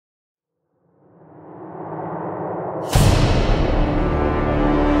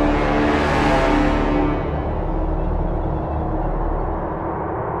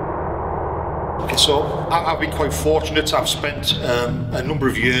so I've been quite fortunate. I've spent a number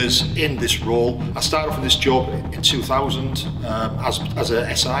of years in this role. I started off in this job in 2000 as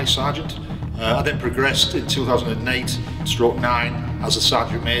a SI sergeant. I then progressed in 2008/9 as a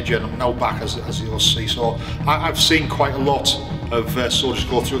sergeant major, and I'm now back as you'll see. So I've seen quite a lot of soldiers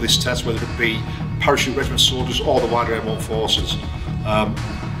go through this test, whether it be Parachute Regiment soldiers or the wider airborne forces.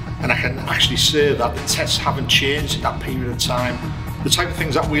 And I can actually say that the tests haven't changed in that period of time. The type of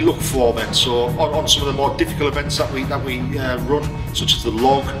things that we look for then, so on some of the more difficult events that we run, such as the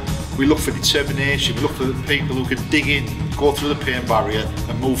log, we look for determination, we look for people who can dig in, go through the pain barrier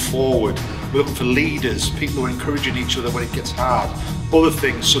and move forward. We're looking for leaders, people who are encouraging each other when it gets hard. Other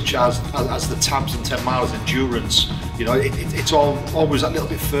things such as the tabs and 10 miles endurance, you know, it's always that little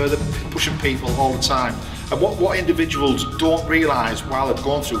bit further, pushing people all the time. And what individuals don't realise while they've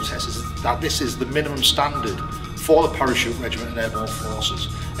gone through tests is that this is the minimum standard for the Parachute Regiment and Airborne Forces.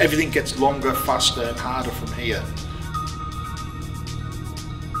 Everything gets longer, faster and harder from here.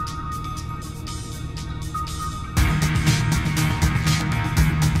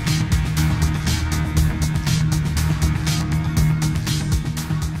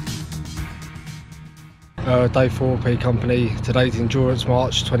 Day 4 P Company. Today's endurance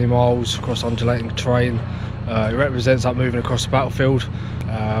march, 20 miles across undulating terrain. It represents that moving across the battlefield.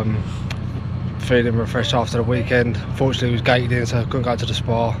 Feeling refreshed after the weekend. Fortunately, it was gated in, so I couldn't go to the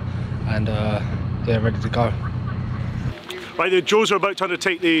spar, and yeah, ready to go. Right, the Joes are about to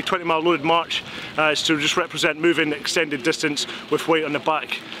undertake the 20-mile loaded march. It's to just represent moving extended distance with weight on the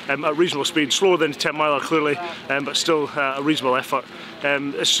back at reasonable speed, slower than the 10-miler clearly, but still a reasonable effort.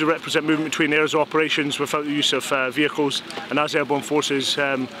 This is to represent movement between areas of operations without the use of vehicles, and as airborne forces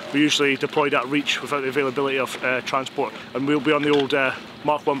we usually deployed at reach without the availability of transport, and we'll be on the old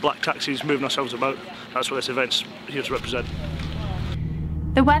Mark 1 black taxis moving ourselves about. That's what this event's here to represent.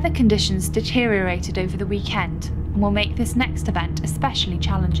 The weather conditions deteriorated over the weekend and will make this next event especially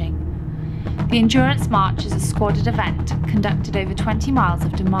challenging. The Endurance March is a squadded event conducted over 20 miles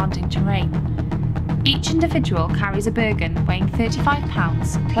of demanding terrain. Each individual carries a burden weighing 35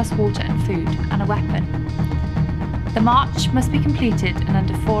 pounds plus water and food and a weapon. The march must be completed in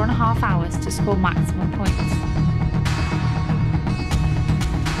under 4.5 hours to score maximum points.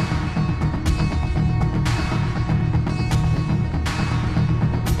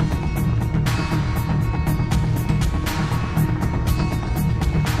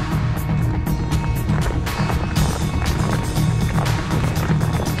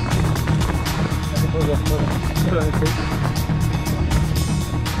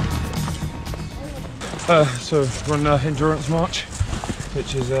 So we're on the endurance march,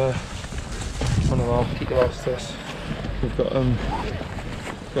 which is one of our peak last tests. We've got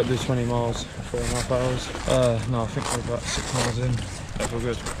to do 20 miles in 4.5 hours. No, I think we're about 6 miles in. That's all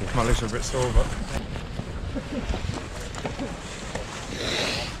good. My legs are a bit sore, but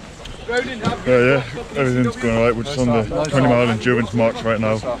yeah, everything's going alright. We're just on the 20-mile endurance march right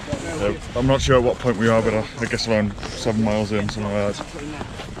now. I'm not sure at what point we are, but I guess around 7 miles in, something like that.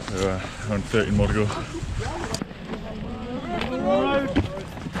 So, around 13 more to go.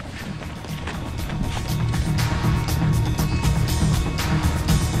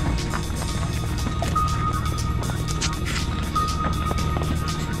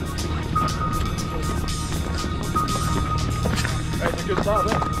 It's a good start,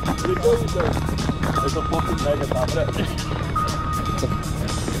 isn't it? There's a fucking mega start, isn't it?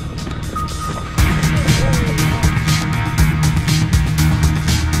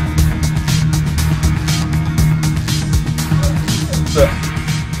 So,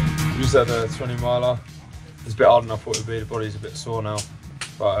 we just had a 20-miler. It's a bit harder than I thought it would be. The body's a bit sore now,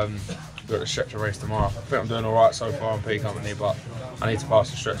 but we've got a stretcher race tomorrow. I think I'm doing all right so far on P Company, but I need to pass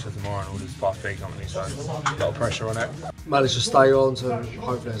the stretcher tomorrow in order to pass P Company, so a lot of pressure on it. Managed to stay on to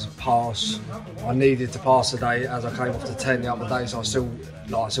hopefully there's a pass. I needed to pass today as I came off the 10 the other day, so I still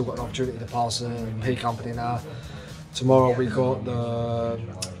got an opportunity to pass in P Company now. Tomorrow we got the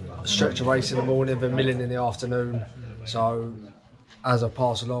stretcher race in the morning, the milling in the afternoon. So as I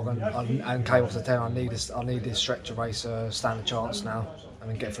pass along and came off the 10, I need this stretcher race stand a chance now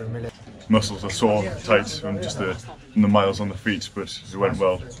and get through a milling. Muscles are sore, tight from just the miles on the feet, but it went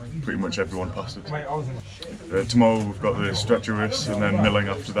well. Pretty much everyone passed it. Tomorrow we've got the stretcher race and then milling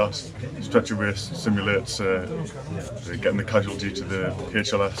after that. Stretcher race simulates getting the casualty to the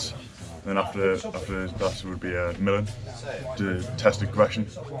HLS. Then after that would be milling to test aggression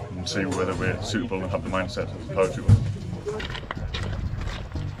and see whether we're suitable and have the mindset of the paratrooper.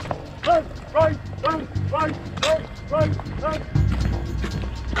 Right.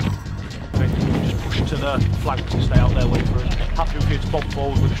 to the flank to stay out there waiting for us. Happy with you to bomb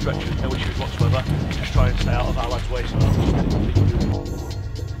forward with the stretchers, no issues whatsoever. Just try and stay out of our lads' way.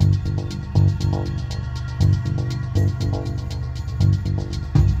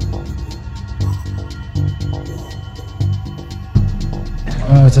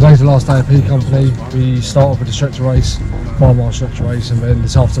 Today's the last day of P Company. We start off with the stretcher race, 5-mile stretcher race, and then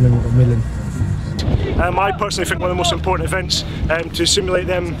this afternoon we've got milling. I personally think one of the most important events to simulate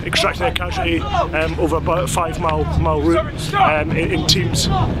them extracting their casualty over about a 5-mile route in teams.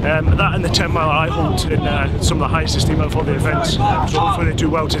 That and the 10-mile I hold in some of the highest esteem of all the events. So hopefully they do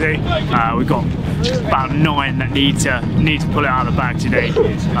well today. We've got about 9 that need to pull it out of the bag today,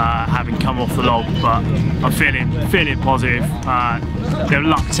 having come off the log. But I'm feeling positive. They're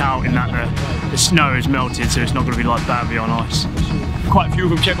lucked out in that the snow has melted, so it's not going to be like Bambi on ice. Quite a few of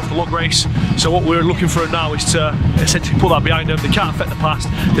them came off the log race, so what we're looking for now is to essentially put that behind them. They can't affect the past,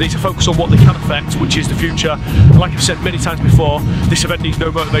 they need to focus on what they can affect, which is the future. And like I've said many times before, this event needs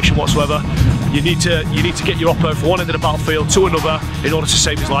no motivation whatsoever. You need to get your oppo from one end of the battlefield to another in order to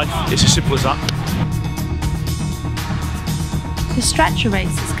save his life. It's as simple as that. The stretcher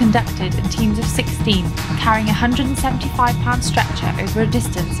race is conducted in teams of 16, carrying a 175-pound stretcher over a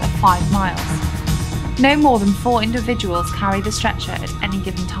distance of 5 miles. No more than 4 individuals carry the stretcher at any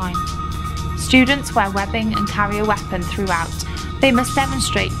given time. Students wear webbing and carry a weapon throughout. They must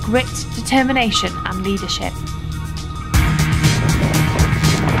demonstrate grit, determination and leadership.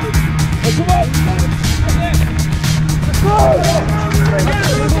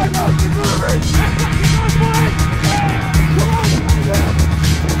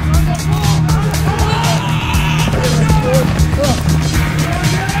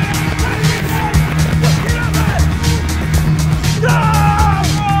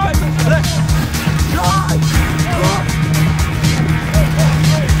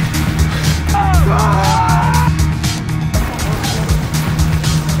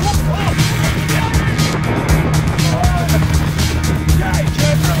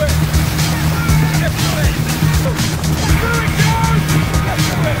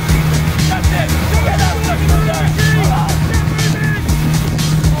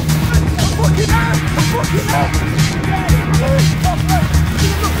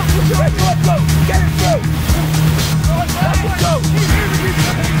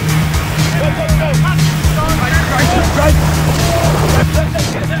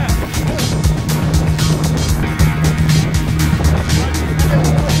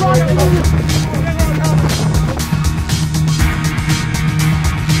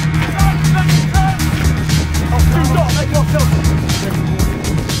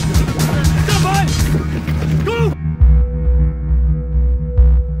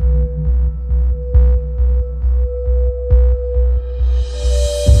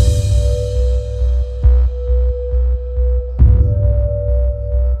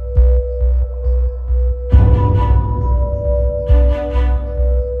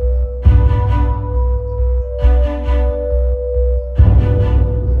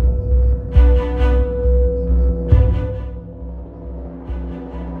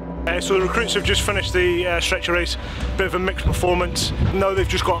 So the recruits have just finished the stretcher race, bit of a mixed performance. Now they've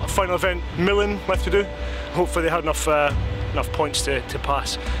just got a final event, milling, left to do. Hopefully they had enough points to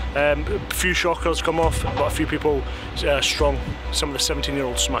pass. A few shockers come off, but a few people strong. Some of the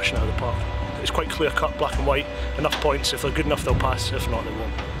 17-year-olds smashing out of the park. It's quite clear cut, black and white, enough points. If they're good enough they'll pass, if not they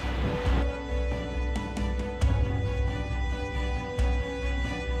won't.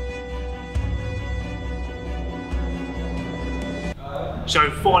 So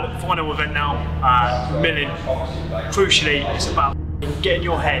final event now, milling. Crucially, it's about getting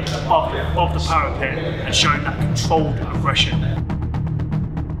your head above the parapet and showing that controlled aggression.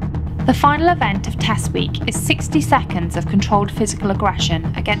 The final event of test week is 60 seconds of controlled physical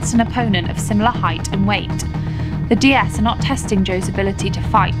aggression against an opponent of similar height and weight. The DS are not testing Joe's ability to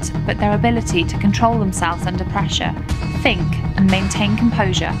fight, but their ability to control themselves under pressure, think and maintain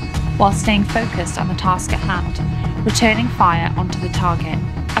composure while staying focused on the task at hand, returning fire onto the target.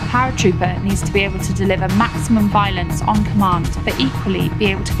 A paratrooper needs to be able to deliver maximum violence on command, but equally be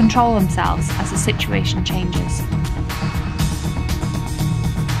able to control themselves as the situation changes.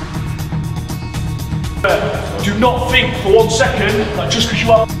 Do not think for 1 second that just because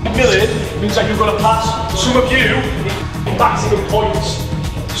you are milling means that you're going to pass. Some of you need maximum points.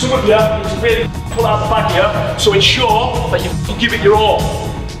 Some of you need to really pull out the bag here, so ensure that you give it your all.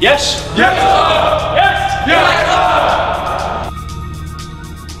 Yes? Yes! Yes! Yes!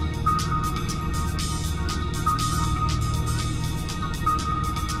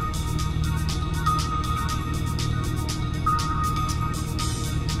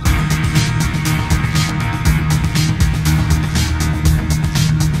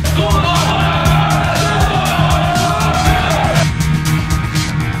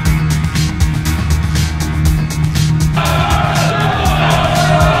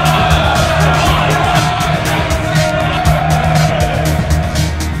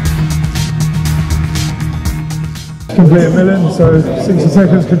 complete a milling, so 60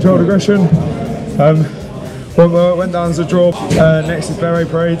 seconds controlled aggression. Went down as a draw. Next is beret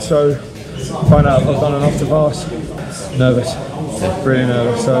parade, so find out if I've done enough to pass. Nervous, really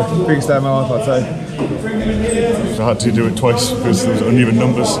nervous. So biggest day of my life, I'd say. So I had to do it twice because there was uneven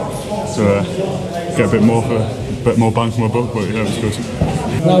numbers, so get a bit more bang for my buck. But yeah, it was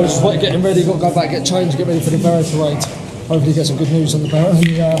good. No, just getting ready. Got to go back, get changed, get ready for the beret parade. Hopefully, get some good news on the on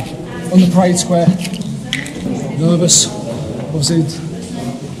the parade square. Nervous, obviously.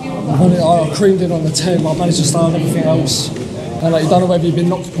 I creamed in on the 10, but I managed to stay on everything else. And like, you don't know whether you've been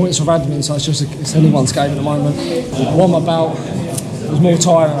knocked points or admin, so it's anyone's game at the moment. I won my bout. It was more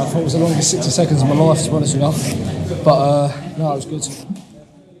tiring. I thought it was the longest 60 seconds of my life, to be honest with you. But no, it was good. So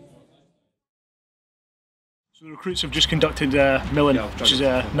the recruits have just conducted milling, which is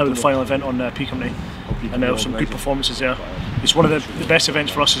now the final event on P Company, and there were some good performances there. It's one of the best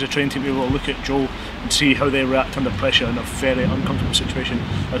events for us as a training team to be able to look at Joe and see how they react under pressure in a very uncomfortable situation.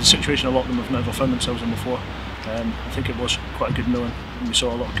 A situation a lot of them have never found themselves in before. I think it was quite a good milling, and we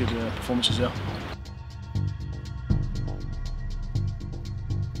saw a lot of good performances there.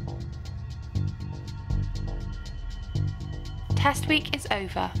 Test week is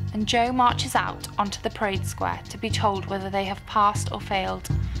over and Joe marches out onto the parade square to be told whether they have passed or failed.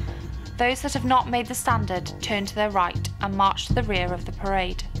 Those that have not made the standard turn to their right and march to the rear of the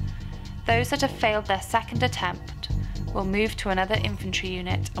parade. Those that have failed their second attempt will move to another infantry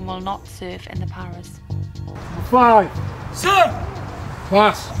unit and will not serve in the paras. 5. Sir!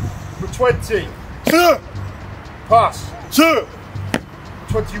 Pass. 20. Sir! Pass. Sir!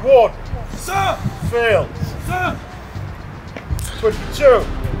 21. Sir! Fail. Sir! 22.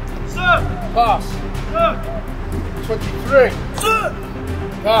 Sir! Pass. Sir! 23. Sir!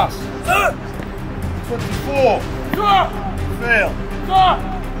 Pass. Sir! 24. Sir! Fail. Sir!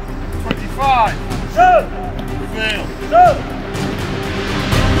 25. Sir! Fail. Sir!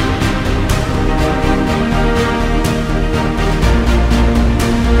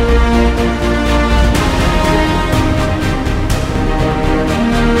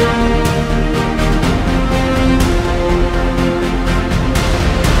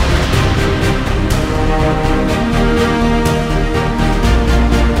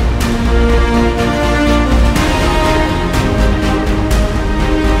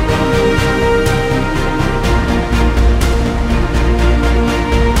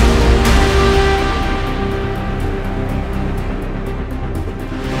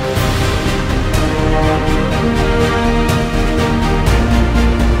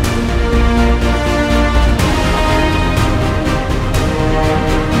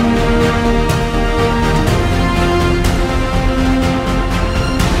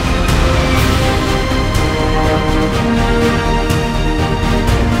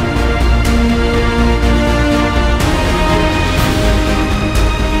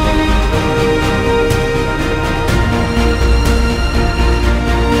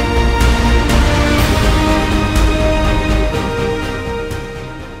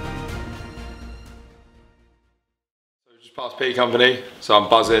 Past P Company, so I'm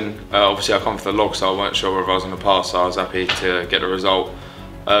buzzing. Obviously I come for the log, so I weren't sure whether I was going to pass, so I was happy to get the result.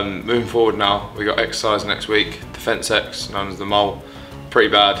 Moving forward now, we got exercise next week, Defence X, known as the Mole. Pretty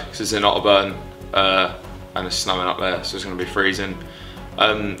bad, because it's in Otterburn, and it's snowing up there, so it's going to be freezing.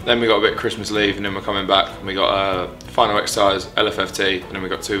 Then we got a bit of Christmas leave, and then we're coming back, and we got final exercise, LFFT, and then we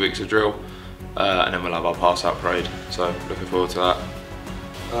got 2 weeks of drill, and then we'll have our pass out parade, so looking forward to that.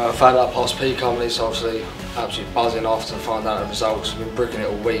 Found out past P Company, so obviously absolutely buzzing after find out the results. We've been bricking it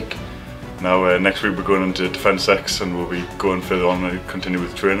all week. Now next week we're going into Defence X and we'll be going further on and continue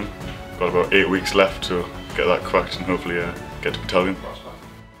with training. Got about 8 weeks left to get that cracked and hopefully get to battalion.